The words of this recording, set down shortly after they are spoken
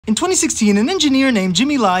In 2016, an engineer named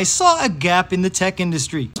Jimmy Lai saw a gap in the tech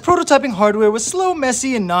industry. Prototyping hardware was slow,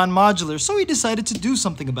 messy, and non-modular, so he decided to do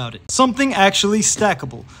something about it. Something actually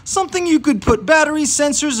stackable. Something you could put batteries,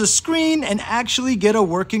 sensors, a screen, and actually get a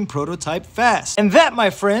working prototype fast. And that, my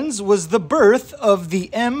friends, was the birth of the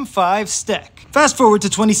M5stack. Fast forward to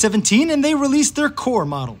 2017, and they released their core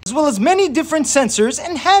model, as well as many different sensors,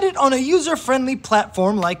 and had it on a user-friendly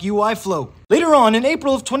platform like UiFlow. Later on, in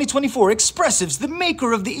April of 2024, Expressives, the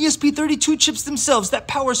maker of the ESP32 chips themselves that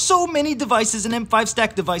power so many devices and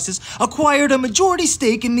M5stack devices, acquired a majority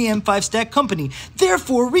stake in the M5stack company,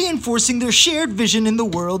 therefore reinforcing their shared vision in the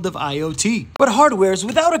world of IoT. But hardwares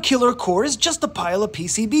without a killer core is just a pile of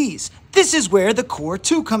PCBs. This is where the Core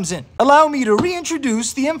 2 comes in. Allow me to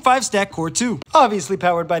reintroduce the M5stack Core 2. Obviously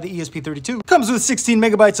powered by the ESP32. Comes with 16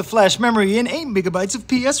 megabytes of flash memory and 8 megabytes of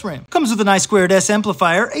PS RAM. Comes with an I2S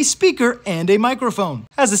amplifier, a speaker, and a microphone.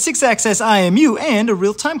 Has a 6-axis IMU and a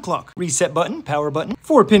real-time clock. Reset button, power button,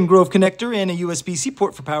 4-pin Grove connector and a USB-C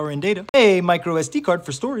port for power and data. A micro SD card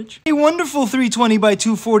for storage. A wonderful 320 by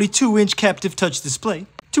 242-inch captive touch display.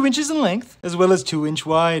 2 inches in length, as well as 2-inch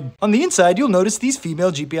wide. On the inside, you'll notice these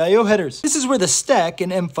female GPIO headers. This is where the stack in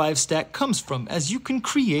M5stack comes from, as you can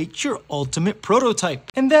create your ultimate prototype.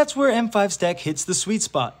 And that's where M5stack hits the sweet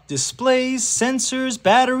spot. Displays, sensors,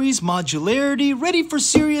 batteries, modularity, ready for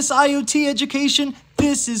serious IoT education.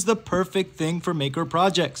 This is the perfect thing for maker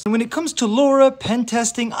projects. And when it comes to LoRa, pen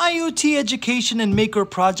testing, IoT education, and maker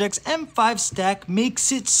projects, M5stack makes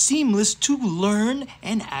it seamless to learn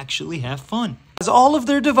and actually have fun. As all of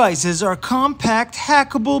their devices are compact,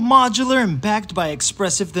 hackable, modular, and backed by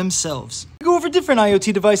Expressive themselves. We go over different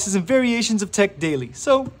IoT devices and variations of tech daily,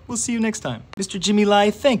 so we'll see you next time. Mr. Jimmy Lai,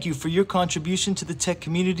 thank you for your contribution to the tech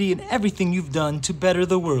community and everything you've done to better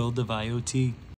the world of IoT.